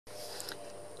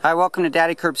Hi, welcome to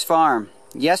Daddykirbs Farm.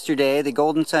 Yesterday, the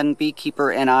Golden Sun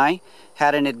Beekeeper and I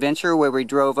had an adventure where we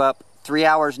drove up 3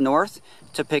 hours north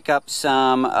to pick up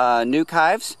some nuc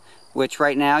hives, which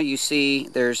right now you see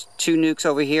there's 2 nucs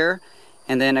over here,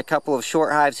 and then a couple of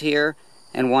short hives here,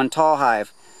 and 1 tall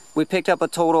hive. We picked up a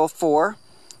total of 4,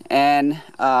 and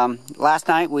last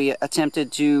night we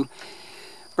attempted to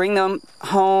bring them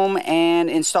home and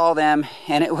install them,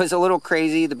 and it was a little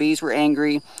crazy. The bees were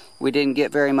angry. We didn't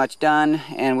get very much done,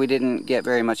 and we didn't get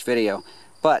very much video.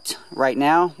 But right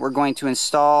now, we're going to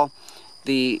install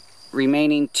the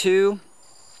remaining 2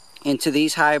 into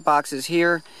these hive boxes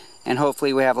here, and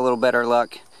hopefully we have a little better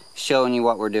luck showing you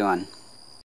what we're doing.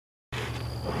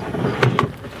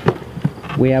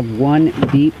 We have 1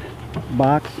 deep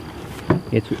box.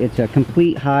 It's a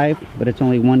complete hive, but it's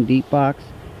only 1 deep box.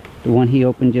 The one he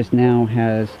opened just now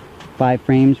has 5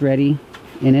 frames ready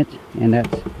in it, and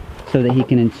that's so that he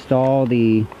can install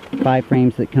the 5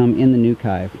 frames that come in the nuc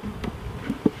hive.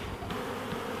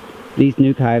 These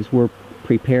nuc hives were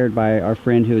prepared by our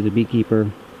friend who is a beekeeper.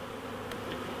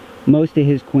 Most of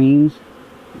his queens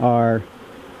are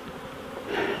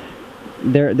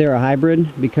they're a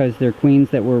hybrid because they're queens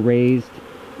that were raised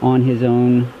on his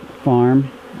own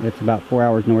farm. It's about 4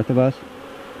 hours north of us.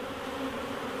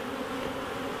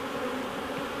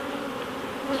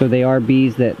 So they are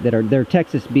bees they're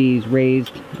Texas bees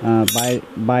raised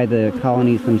by the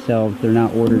colonies themselves. They're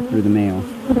not ordered through the mail.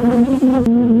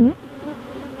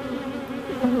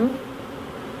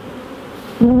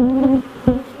 And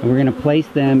we're going to place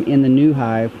them in the new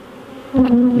hive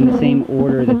in the same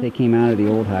order that they came out of the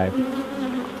old hive,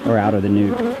 or out of the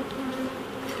nuc.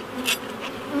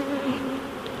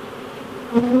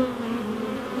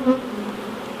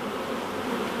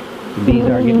 The bees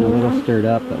are getting a little stirred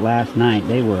up, but last night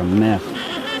they were a mess.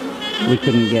 We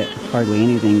couldn't get hardly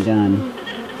anything done.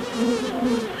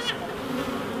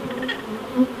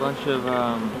 Bunch of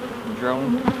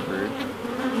drone birds.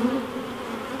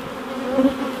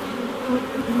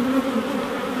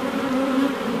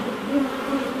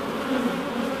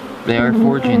 They are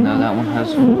foraging though. That one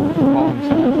has pollen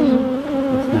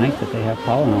sacs. It's nice that they have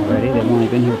pollen already. They've only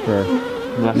been here for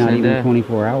not even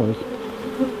 24 hours.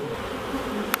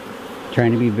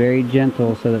 Trying to be very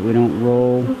gentle so that we don't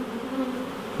roll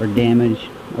or damage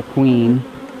a queen.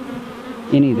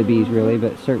 Any of the bees really,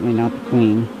 but certainly not the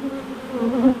queen.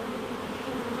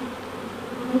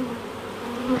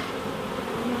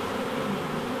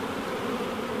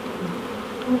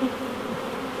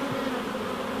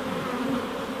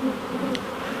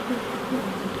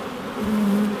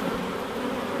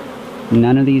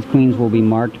 None of these queens will be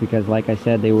marked because, like I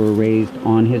said, they were raised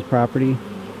on his property.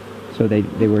 So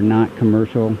they were not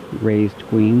commercial raised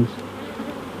queens.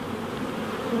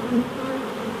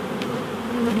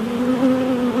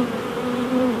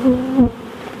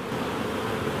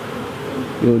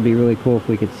 It would be really cool if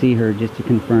we could see her just to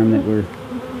confirm that we're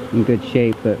in good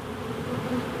shape, but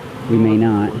we may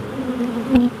not.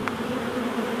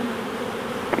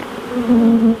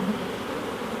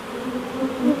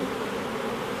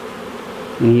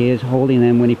 And he is holding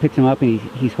them, when he picks them up, and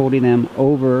he's holding them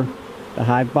over the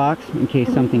hive box in case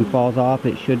something falls off.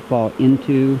 It should fall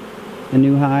into the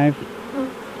new hive,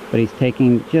 but he's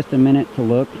taking just a minute to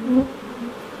look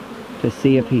to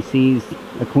see if he sees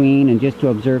a queen and just to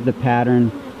observe the pattern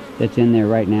that's in there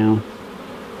right now.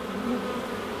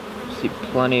 See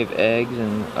plenty of eggs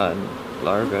and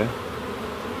larvae.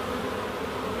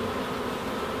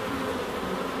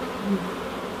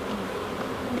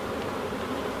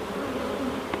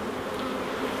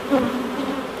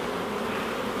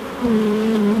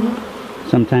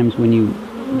 Sometimes when you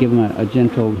give them a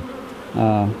gentle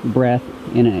breath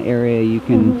in an area, you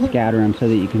can scatter them so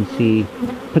that you can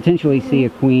potentially see a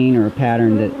queen or a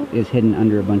pattern that is hidden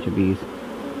under a bunch of bees.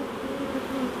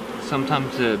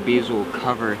 Sometimes the bees will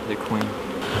cover the queen.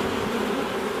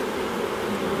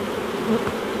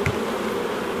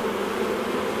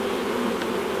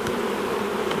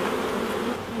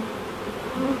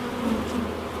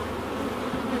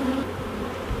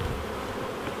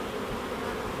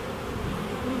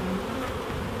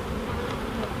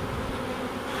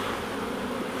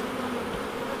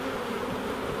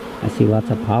 I see lots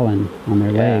of pollen on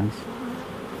their legs.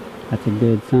 That's a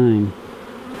good sign.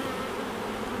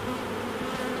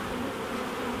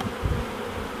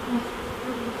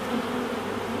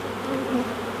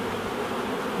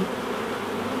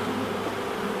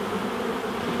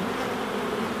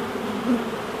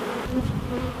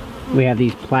 We have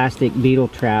these plastic beetle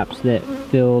traps that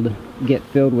get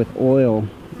filled with oil,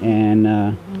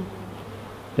 and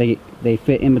they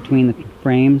fit in between the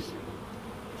frames,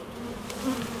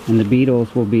 and the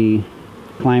beetles will be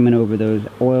climbing over those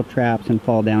oil traps and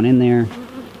fall down in there.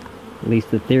 At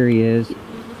least the theory is.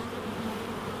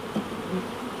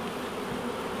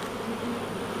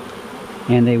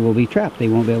 And they will be trapped. They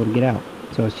won't be able to get out.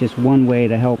 So it's just one way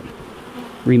to help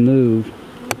remove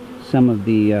some of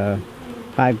the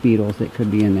hive beetles that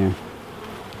could be in there.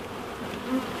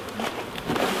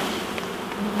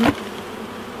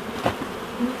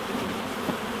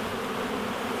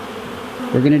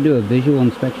 We're going to do a visual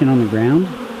inspection on the ground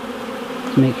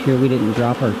to make sure we didn't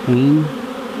drop our queen.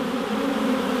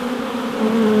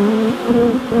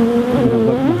 I'm going to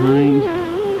look behind.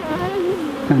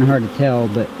 Kind of hard to tell,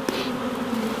 but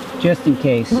just in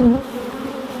case. I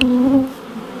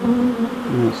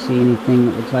don't see anything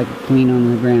that looks like a queen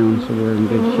on the ground, so we're in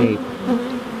good shape.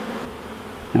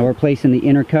 Now we're placing the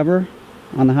inner cover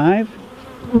on the hive.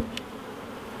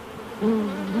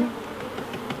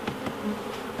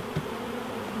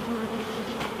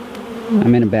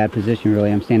 I'm in a bad position,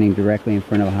 really. I'm standing directly in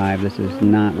front of the hive. This is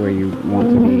not where you want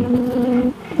to be.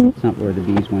 It's not where the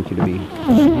bees want you to be.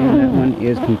 And that one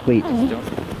is complete.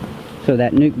 So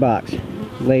that nuc box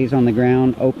lays on the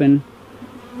ground open.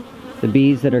 The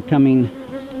bees that are coming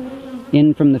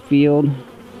in from the field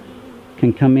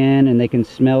can come in and they can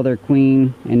smell their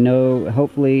queen and know,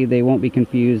 hopefully they won't be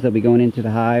confused. They'll be going into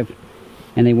the hive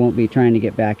and they won't be trying to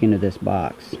get back into this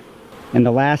box. And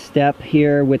the last step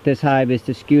here with this hive is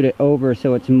to scoot it over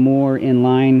so it's more in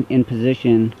line, in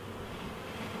position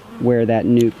where that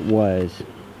nuc was.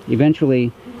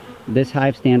 Eventually this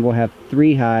hive stand will have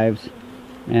 3 hives,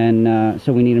 and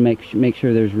so we need to make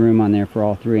sure there's room on there for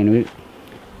all 3. And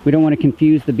we don't want to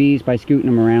confuse the bees by scooting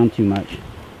them around too much.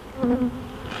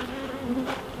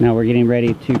 Now we're getting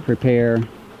ready to prepare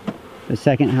the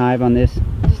second hive on this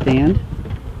stand.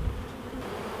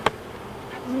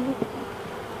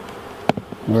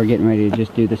 We're getting ready to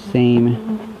just do the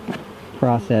same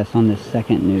process on this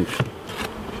second nuc.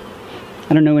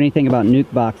 I don't know anything about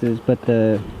nuc boxes, but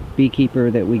the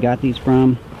beekeeper that we got these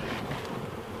from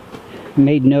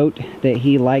made note that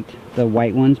he liked the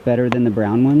white ones better than the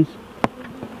brown ones.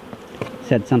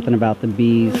 Said something about the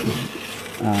bees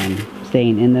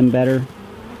staying in them better.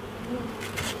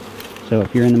 So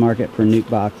if you're in the market for nuc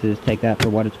boxes, take that for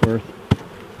what it's worth.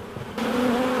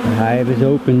 The hive is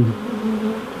open.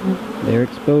 They're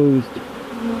exposed.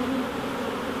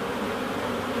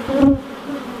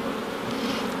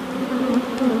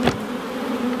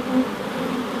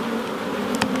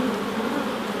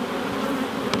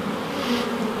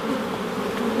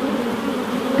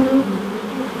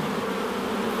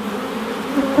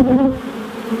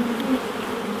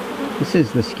 This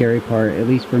is the scary part, at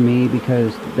least for me,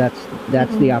 because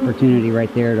that's the opportunity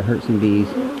right there to hurt some bees.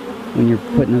 When you're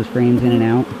putting those frames in and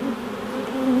out,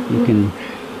 you can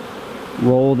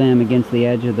roll them against the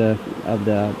edge of the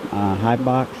hive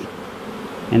box,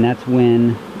 and that's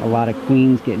when a lot of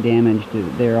queens get damaged.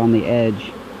 They're on the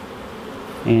edge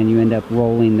and you end up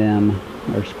rolling them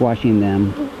or squashing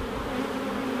them.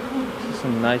 This is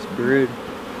some nice brood.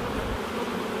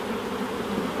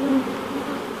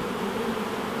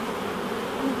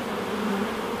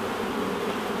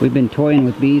 We've been toying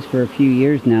with bees for a few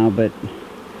years now, but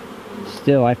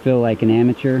still I feel like an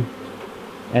amateur.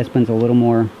 Espen's a little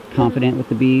more confident with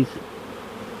the bees,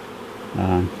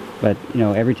 but you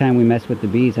know, every time we mess with the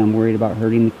bees I'm worried about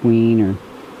hurting the queen or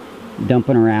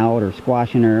dumping her out or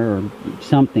squashing her or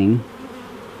something.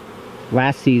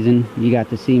 Last season you got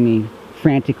to see me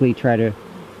frantically try to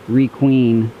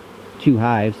requeen 2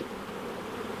 hives.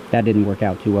 That didn't work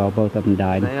out too well. Both of them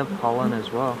died. They have pollen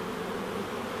as well.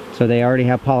 So they already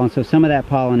have pollen. So some of that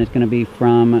pollen is going to be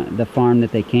from the farm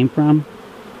that they came from,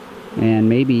 and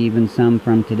maybe even some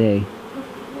from today.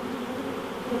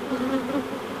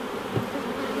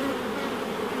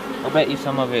 I'll bet you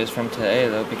some of it is from today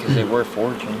though, because they were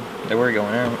foraging. They were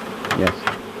going out. Yes.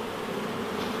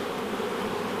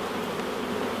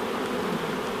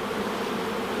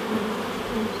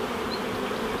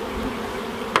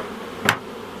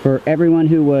 For everyone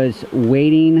who was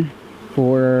waiting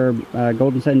for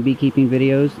Golden Sun beekeeping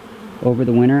videos over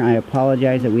the winter, I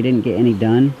apologize that we didn't get any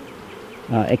done.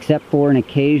 Except for an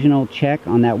occasional check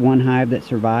on that one hive that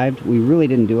survived. We really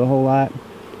didn't do a whole lot.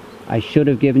 I should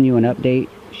have given you an update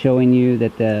showing you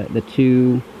that the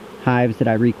 2 hives that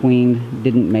I requeened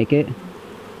didn't make it.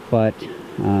 But, you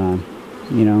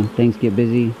know, things get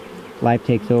busy. Life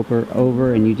takes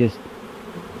over and you just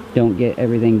don't get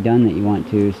everything done that you want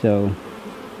to. So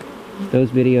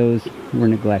those videos were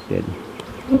neglected.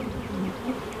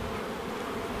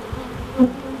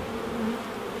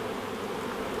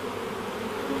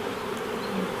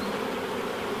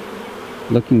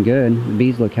 Looking good. The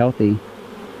bees look healthy,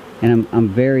 and I'm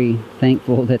very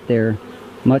thankful that they're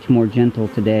much more gentle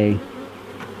today.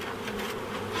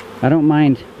 I don't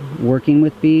mind working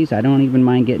with bees. I don't even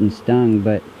mind getting stung,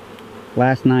 but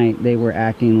last night they were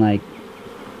acting like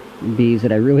bees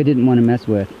that I really didn't want to mess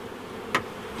with.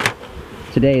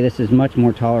 Today this is much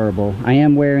more tolerable. I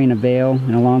am wearing a veil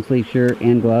and a long sleeve shirt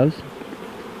and gloves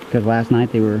because last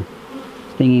night they were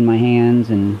stinging my hands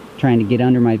and trying to get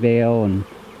under my veil, and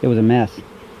it was a mess.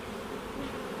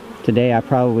 Today I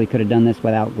probably could have done this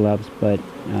without gloves, but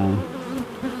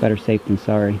better safe than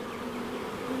sorry.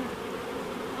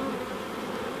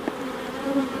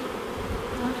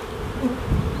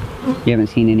 You haven't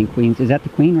seen any queens. Is that the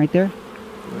queen right there?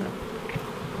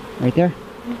 Right there?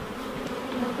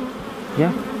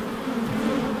 Yeah.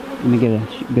 Let me get a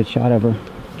good shot of her.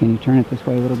 Can you turn it this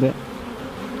way a little bit?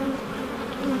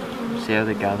 See how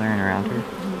they're gathering around her?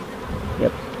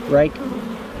 Yep. Right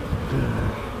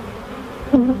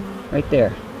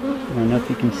there. I don't know if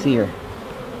you can see her.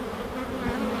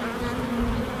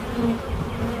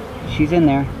 She's in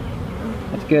there.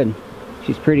 That's good.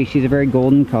 She's pretty. She's a very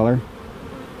golden color.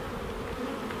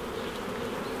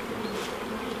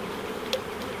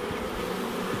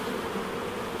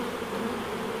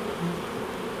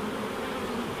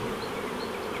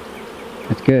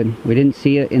 That's good. We didn't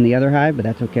see it in the other hive, but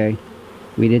that's okay.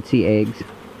 We did see eggs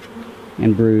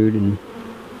and brood, and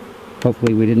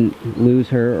hopefully we didn't lose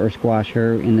her or squash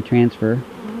her in the transfer.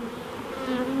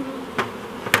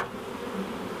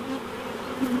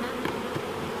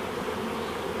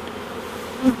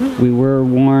 We were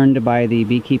warned by the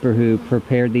beekeeper who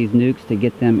prepared these nucs to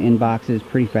get them in boxes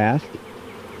pretty fast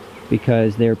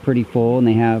because they're pretty full and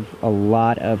they have a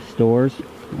lot of stores,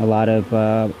 a lot of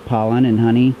pollen and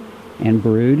honey and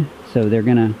brood, so they're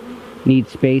gonna need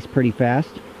space pretty fast.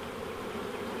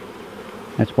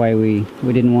 That's why we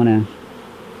didn't want to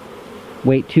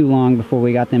wait too long before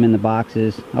we got them in the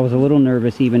boxes. I was a little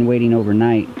nervous even waiting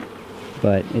overnight,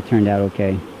 but it turned out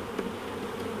okay.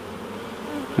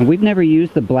 And we've never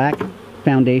used the black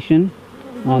foundation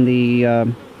on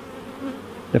the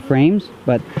frames,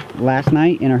 but last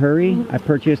night in a hurry I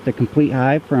purchased a complete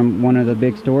hive from one of the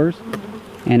big stores,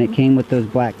 and it came with those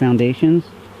black foundations.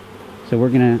 So we're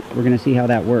gonna see how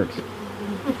that works.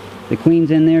 The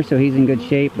queen's in there, so he's in good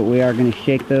shape, but we are gonna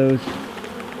shake those.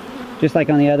 Just like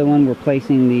on the other one, we're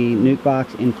placing the nuc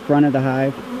box in front of the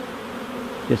hive,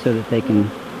 just so that they can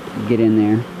get in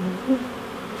there.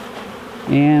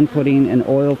 And putting an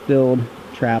oil-filled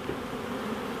trap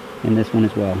in this one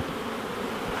as well.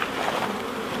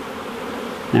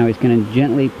 Now he's gonna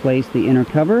gently place the inner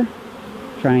cover,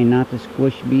 trying not to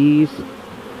squish bees.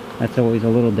 That's always a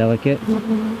little delicate.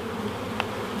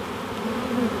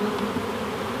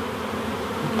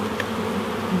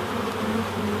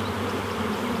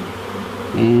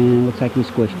 And looks like we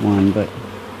squished one, but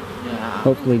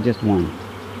hopefully just one.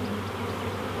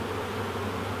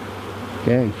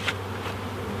 Okay.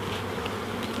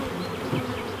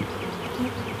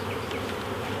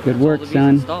 Good work,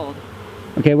 son.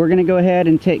 Okay, we're gonna go ahead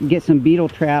and get some beetle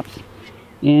traps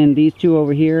in these two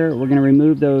over here. We're gonna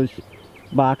remove those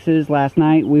boxes. Last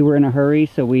night we were in a hurry,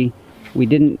 so we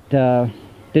didn't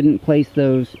place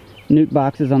those nuc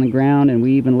boxes on the ground, and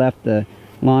we even left the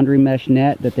laundry mesh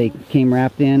net that they came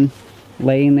wrapped in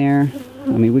laying there. I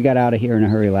mean, we got out of here in a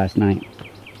hurry last night.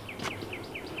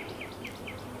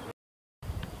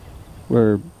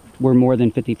 We're more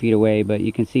than 50 feet away, but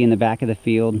you can see in the back of the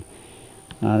field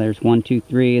there's 1, 2,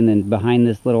 3, and then behind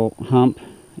this little hump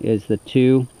is the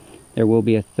 2. There will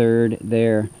be a third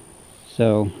there.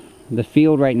 So the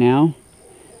field right now,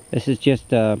 this is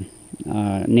just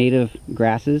native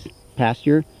grasses,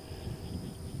 pasture.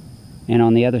 And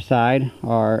on the other side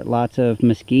are lots of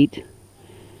mesquite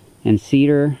and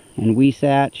cedar and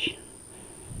weesatch.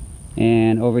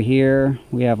 And over here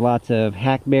we have lots of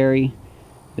hackberry.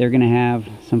 They're going to have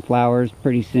some flowers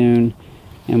pretty soon.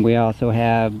 And we also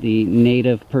have the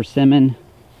native persimmon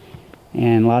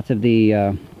and lots of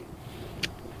the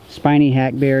spiny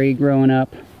hackberry growing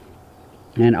up,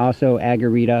 and also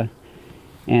agarita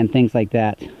and things like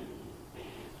that.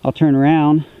 I'll turn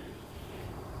around,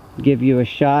 give you a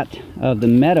shot of the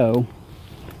meadow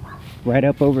right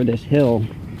up over this hill,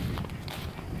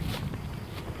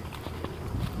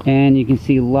 and you can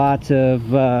see lots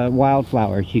of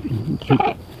wildflowers.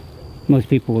 Most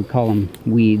people would call them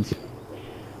weeds,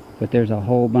 but there's a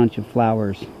whole bunch of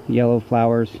flowers, yellow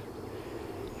flowers,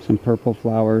 some purple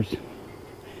flowers.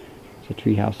 It's a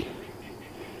tree house.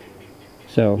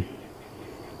 So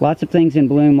lots of things in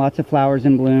bloom, lots of flowers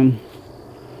in bloom.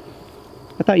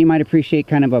 I thought you might appreciate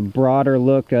kind of a broader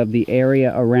look of the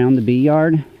area around the bee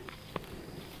yard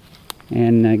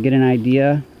and get an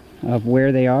idea of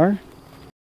where they are.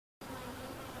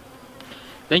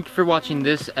 Thank you for watching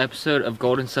this episode of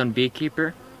Golden Sun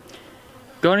Beekeeper.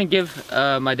 Go and give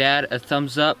my dad a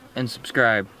thumbs up and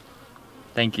subscribe.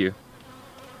 Thank you.